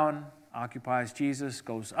 comes down, occupies Jesus,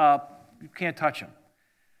 goes up. You can't touch him.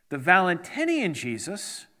 The Valentinian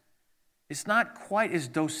Jesus is not quite as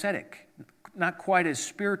docetic, not quite as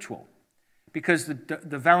spiritual, because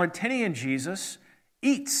the Valentinian Jesus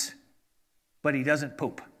eats, but he doesn't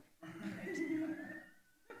poop.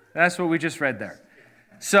 That's what we just read there.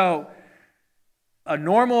 So, a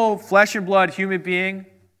normal flesh and blood human being,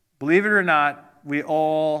 believe it or not, we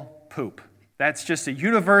all poop. That's just a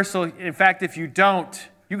universal. In fact, if you don't,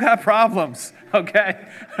 you got problems, okay?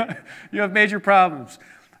 You have major problems.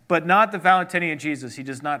 But not the Valentinian Jesus. He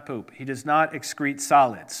does not poop. He does not excrete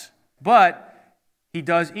solids. But he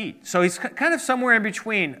does eat. So he's kind of somewhere in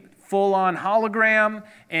between full-on hologram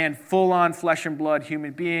and full-on flesh and blood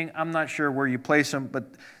human being. I'm not sure where you place him,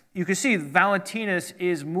 but you can see Valentinus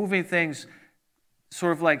is moving things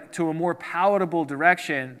sort of like to a more palatable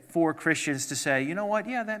direction for Christians to say, you know what,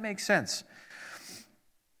 yeah, that makes sense.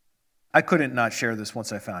 I couldn't not share this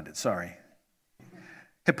once I found it, sorry.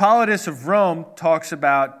 Hippolytus of Rome talks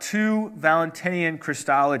about two Valentinian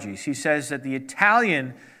Christologies. He says that the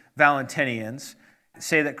Italian Valentinians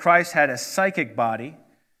say that Christ had a psychic body,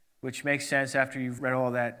 which makes sense after you've read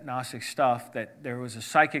all that Gnostic stuff, that there was a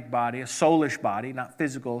psychic body, a soulish body, not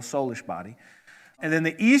physical, soulish body. And then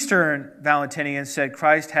the Eastern Valentinians said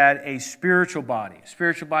Christ had a spiritual body. A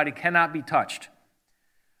spiritual body cannot be touched.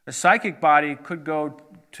 A psychic body could go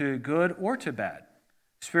to good or to bad.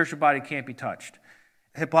 A spiritual body can't be touched.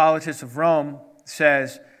 Hippolytus of Rome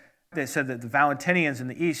said that the Valentinians in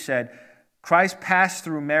the East said Christ passed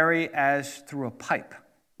through Mary as through a pipe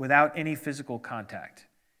without any physical contact.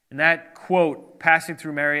 And that quote, passing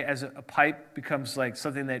through Mary as a pipe, becomes like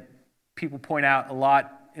something that people point out a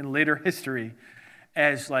lot in later history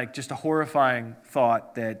as like just a horrifying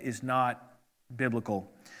thought that is not biblical.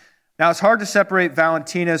 Now, it's hard to separate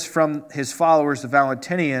Valentinus from his followers, the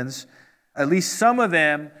Valentinians. At least some of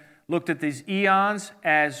them looked at these eons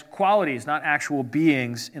as qualities, not actual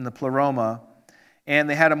beings in the pleroma, and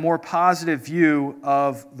they had a more positive view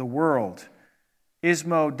of the world.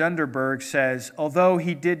 Ismo Dunderberg says, although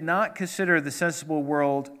he did not consider the sensible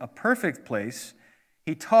world a perfect place,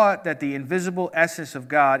 he taught that the invisible essence of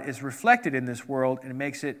God is reflected in this world and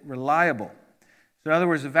makes it reliable. So in other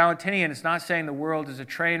words, the Valentinian is not saying the world is a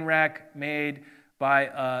train wreck made by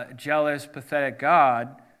a jealous, pathetic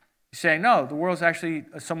God. He's saying, no, the world's actually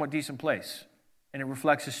a somewhat decent place, and it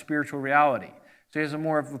reflects a spiritual reality. So he has a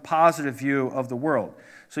more of a positive view of the world.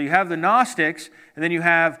 So you have the Gnostics, and then you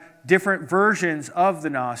have different versions of the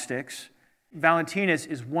Gnostics. Valentinus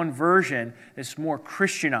is one version that's more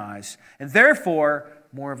Christianized, and therefore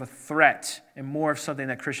more of a threat and more of something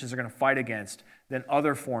that Christians are going to fight against than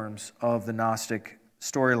other forms of the Gnostic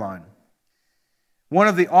storyline. One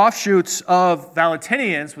of the offshoots of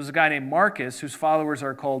Valentinians was a guy named Marcus, whose followers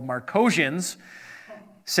are called Marcosians,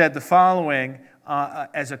 said the following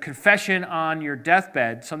as a confession on your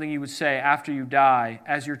deathbed, something you would say after you die,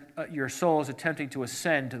 as your soul is attempting to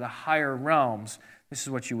ascend to the higher realms. This is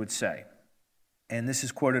what you would say. And this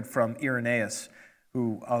is quoted from Irenaeus,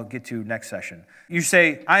 who I'll get to next session. You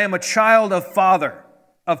say, I am a child of Father,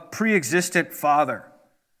 of pre-existent Father.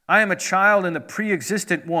 I am a child in the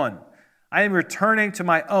pre-existent One. I am returning to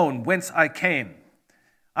my own, whence I came.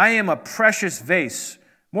 I am a precious vase,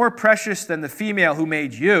 more precious than the female who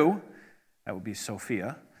made you. That would be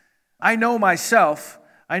Sophia. I know myself,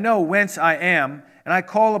 I know whence I am, and I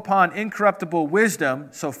call upon incorruptible wisdom,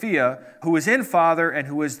 Sophia, who is in father and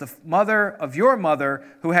who is the mother of your mother,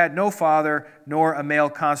 who had no father nor a male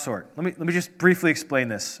consort. Let me just briefly explain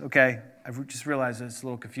this, okay? I've just realized it's a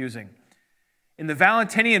little confusing. In the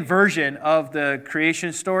Valentinian version of the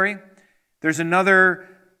creation story, there's another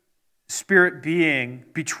spirit being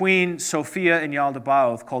between Sophia and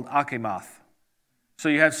Yaldabaoth called Achamoth. So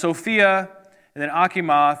you have Sophia, and then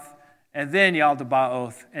Achamoth, and then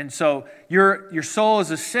Yaldabaoth. And so your soul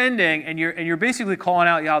is ascending, and you're basically calling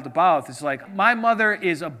out Yaldabaoth. It's like, my mother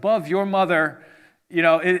is above your mother,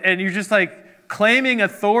 and you're just like claiming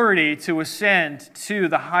authority to ascend to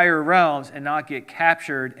the higher realms and not get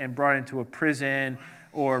captured and brought into a prison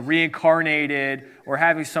or reincarnated or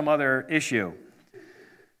having some other issue.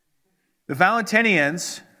 The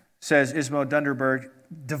Valentinians, says Ismo Dunderberg,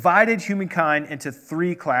 divided humankind into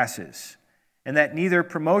 3 classes, and that neither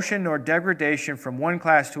promotion nor degradation from one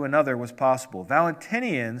class to another was possible.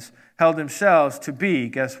 Valentinians held themselves to be,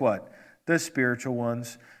 guess what? The spiritual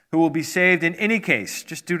ones, who will be saved in any case,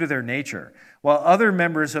 just due to their nature, while other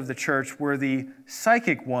members of the church were the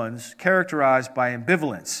psychic ones, characterized by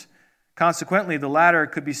ambivalence. Consequently, the latter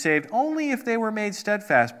could be saved only if they were made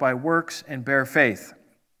steadfast by works and bare faith.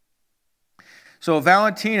 So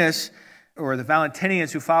Valentinus, or the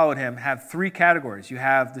Valentinians who followed him, have 3 categories. You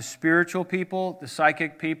have the spiritual people, the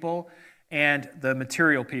psychic people, and the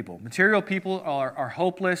material people. Material people are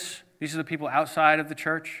hopeless. These are the people outside of the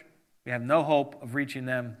church. We have no hope of reaching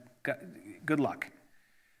them. Good luck.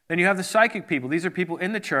 Then you have the psychic people. These are people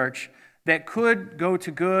in the church that could go to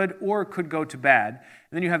good or could go to bad.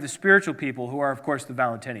 And then you have the spiritual people, who are, of course, the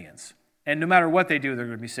Valentinians. And no matter what they do, they're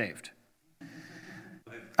going to be saved.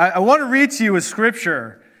 I want to read to you a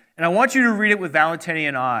scripture, and I want you to read it with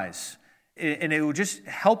Valentinian eyes. And it will just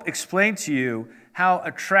help explain to you how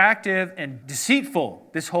attractive and deceitful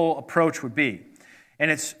this whole approach would be. And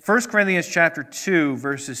it's 1 Corinthians chapter 2,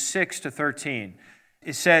 verses 6 to 13.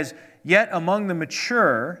 It says, "Yet among the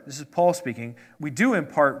mature," this is Paul speaking, "we do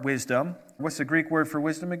impart wisdom." What's the Greek word for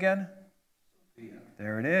wisdom again?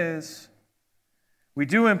 There it is. "We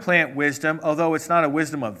do implant wisdom, although it's not a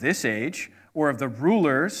wisdom of this age, or of the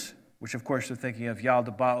rulers," which of course they're thinking of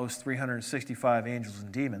Yaldabaoth's 365 angels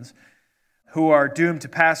and demons, "who are doomed to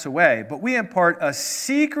pass away. But we impart a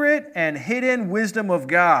secret and hidden wisdom of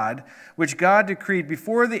God, which God decreed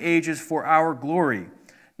before the ages for our glory.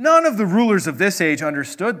 None of the rulers of this age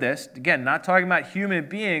understood this." Again, not talking about human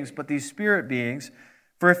beings, but these spirit beings.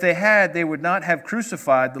 "For if they had, they would not have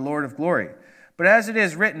crucified the Lord of glory. But as it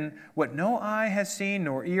is written, what no eye has seen,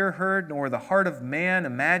 nor ear heard, nor the heart of man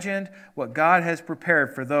imagined, what God has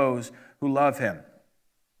prepared for those who love him."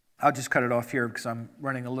 I'll just cut it off here because I'm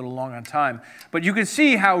running a little long on time. But you can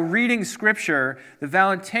see how reading Scripture, the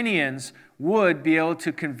Valentinians would be able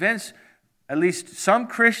to convince at least some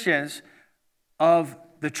Christians of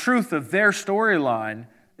the truth of their storyline,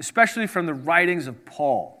 especially from the writings of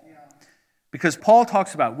Paul. Because Paul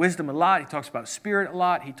talks about wisdom a lot, he talks about spirit a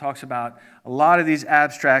lot, he talks about a lot of these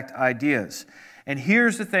abstract ideas. And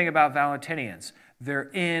here's the thing about Valentinians.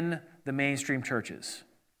 They're in the mainstream churches.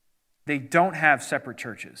 They don't have separate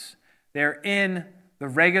churches. They're in the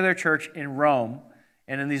regular church in Rome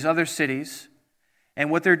and in these other cities.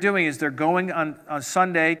 And what they're doing is they're going on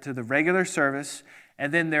Sunday to the regular service,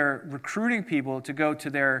 and then they're recruiting people to go to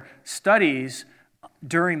their studies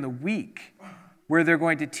during the week, where they're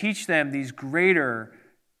going to teach them these greater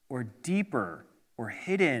or deeper or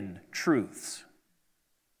hidden truths.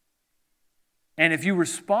 And if you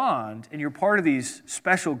respond and you're part of these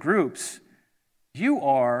special groups, you've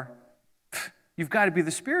got to be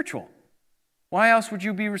the spiritual. Why else would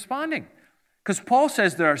you be responding? Because Paul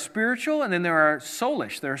says there are spiritual and then there are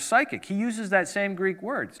soulish, there are psychic. He uses that same Greek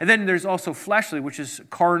word. And then there's also fleshly, which is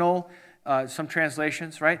carnal, some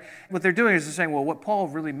translations, right? What they're doing is they're saying, well, what Paul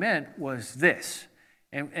really meant was this.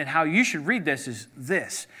 And how you should read this is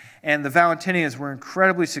this. And the Valentinians were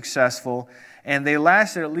incredibly successful, and they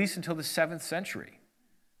lasted at least until the 7th century.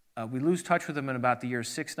 We lose touch with them in about the year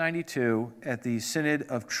 692 at the Synod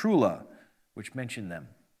of Trula, which mentioned them.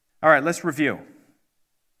 All right, let's review.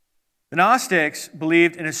 The Gnostics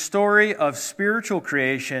believed in a story of spiritual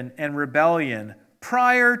creation and rebellion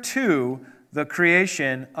prior to the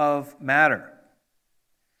creation of matter.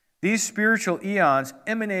 These spiritual eons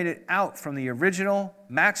emanated out from the original,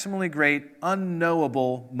 maximally great,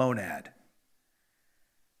 unknowable monad.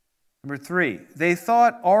 Number 3, they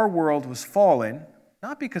thought our world was fallen,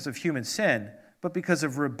 not because of human sin, but because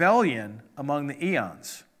of rebellion among the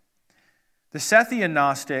eons. The Sethian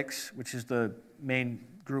Gnostics, which is the main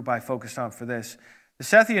group I focused on for this, The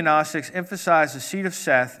Sethian Gnostics emphasize the seed of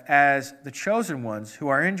Seth as the chosen ones who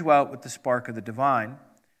are indwelt with the spark of the divine.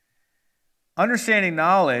 Understanding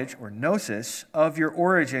knowledge, or gnosis, of your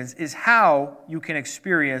origins is how you can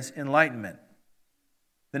experience enlightenment.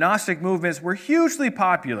 The Gnostic movements were hugely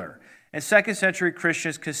popular, and second century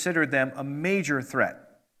Christians considered them a major threat.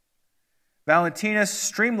 Valentinus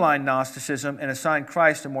streamlined Gnosticism and assigned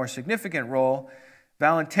Christ a more significant role.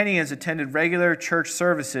 Valentinians attended regular church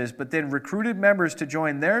services, but then recruited members to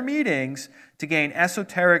join their meetings to gain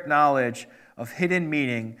esoteric knowledge of hidden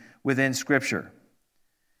meaning within Scripture.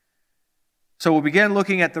 So we'll begin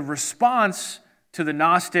looking at the response to the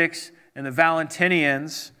Gnostics and the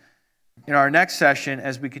Valentinians in our next session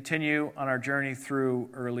as we continue on our journey through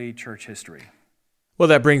early church history. Well,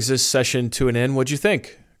 that brings this session to an end. What'd you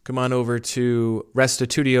think? Come on over to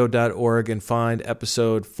restitutio.org and find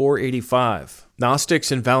episode 485,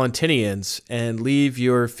 Gnostics and Valentinians, and leave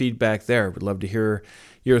your feedback there. We'd love to hear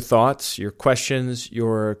your thoughts, your questions,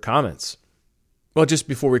 your comments. Well, just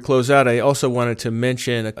before we close out, I also wanted to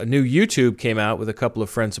mention a new YouTube came out with a couple of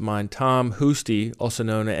friends of mine. Tom Hoosty, also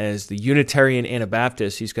known as the Unitarian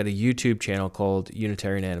Anabaptist. He's got a YouTube channel called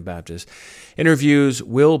Unitarian Anabaptist. Interviews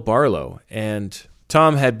Will Barlow. And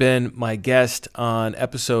Tom had been my guest on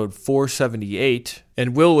episode 478,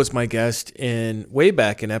 and Will was my guest way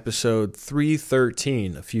back in episode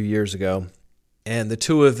 313 a few years ago. And the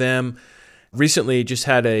two of them recently just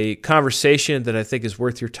had a conversation that I think is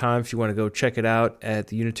worth your time if you want to go check it out at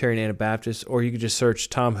the Unitarian Anabaptist, or you can just search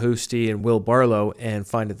Tom Hoosty and Will Barlow and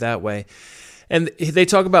find it that way. And they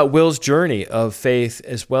talk about Will's journey of faith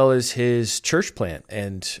as well as his church plant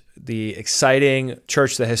and the exciting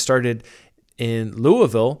church that has started in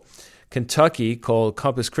Louisville, Kentucky, called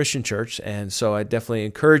Compass Christian Church. And so I definitely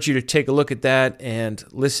encourage you to take a look at that and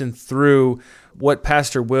listen through what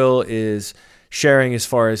Pastor Will is sharing as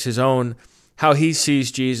far as his own, how he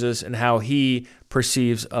sees Jesus and how he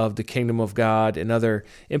perceives of the kingdom of God and other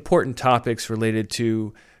important topics related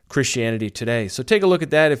to Christianity today. So take a look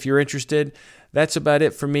at that if you're interested. That's about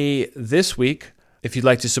it for me this week. If you'd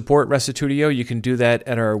like to support Restitutio, you can do that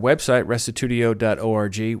at our website,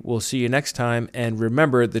 restitutio.org. We'll see you next time, and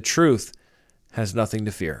remember, the truth has nothing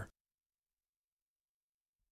to fear.